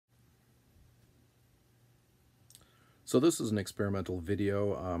So this is an experimental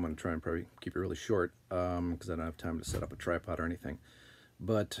video. I'm going to try and probably keep it really short because I don't have time to set up a tripod or anything.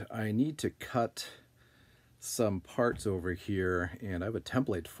 But I need to cut some parts over here, and I have a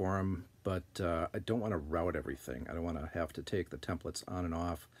template for them, but I don't want to route everything. I don't want to have to take the templates on and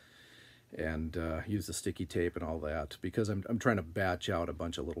off and use the sticky tape and all that, because I'm trying to batch out a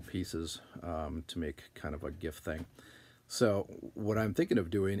bunch of little pieces to make kind of a gift thing. So what I'm thinking of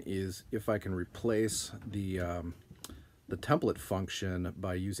doing is if I can replace the template function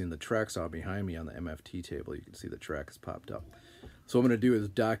by using the Tracksaw behind me on the MFT table. You can see the track has popped up. So what I'm going to do is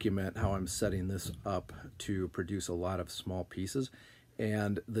document how I'm setting this up to produce a lot of small pieces.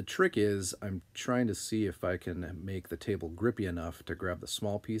 And the trick is I'm trying to see if I can make the table grippy enough to grab the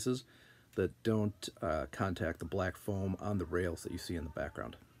small pieces that don't contact the black foam on the rails that you see in the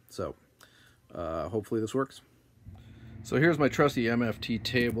background. So hopefully this works. So here's my trusty MFT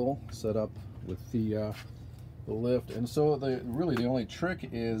table set up with the lift, and so really the only trick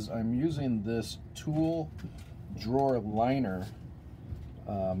is I'm using this tool drawer liner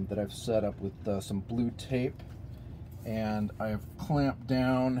that I've set up with some blue tape, and I've clamped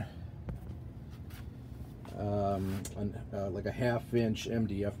down like a 1/2-inch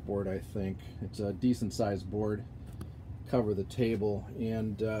MDF board. I think it's a decent sized board, cover the table,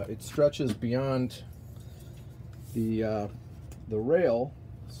 and it stretches beyond the rail.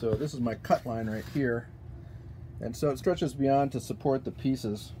 So this is my cut line right here. And so it stretches beyond to support the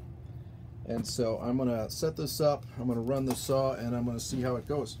pieces. And so I'm going to set this up, I'm going to run the saw, and I'm going to see how it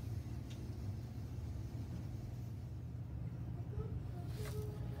goes.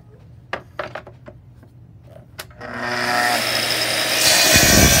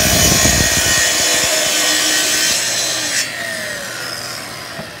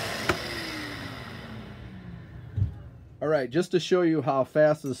 Alright, just to show you how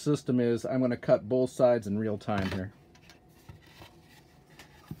fast the system is, I'm going to cut both sides in real time here.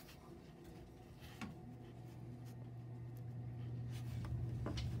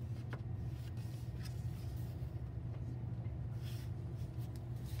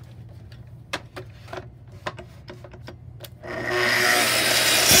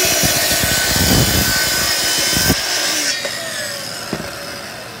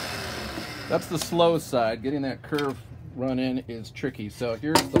 That's the slow side. Getting that curve run in is tricky. So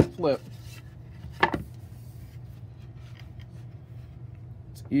here's the flip.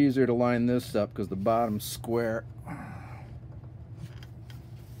 It's easier to line this up because the bottom's square.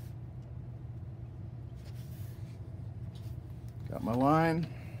 Got my line.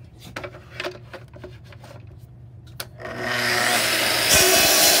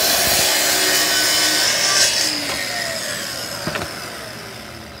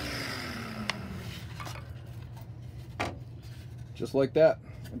 Just like that,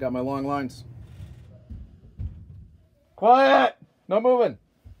 I got my long lines. Quiet! No moving.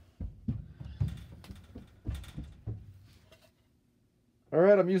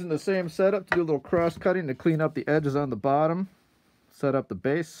 Alright, I'm using the same setup to do a little cross cutting to clean up the edges on the bottom. Set up the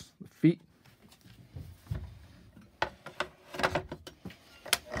base, the feet.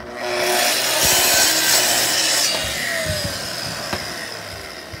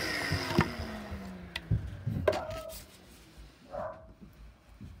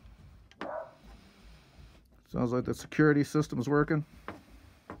 Sounds like the security system's working.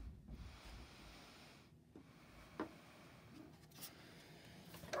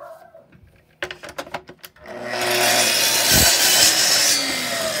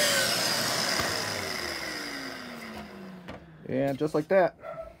 And just like that.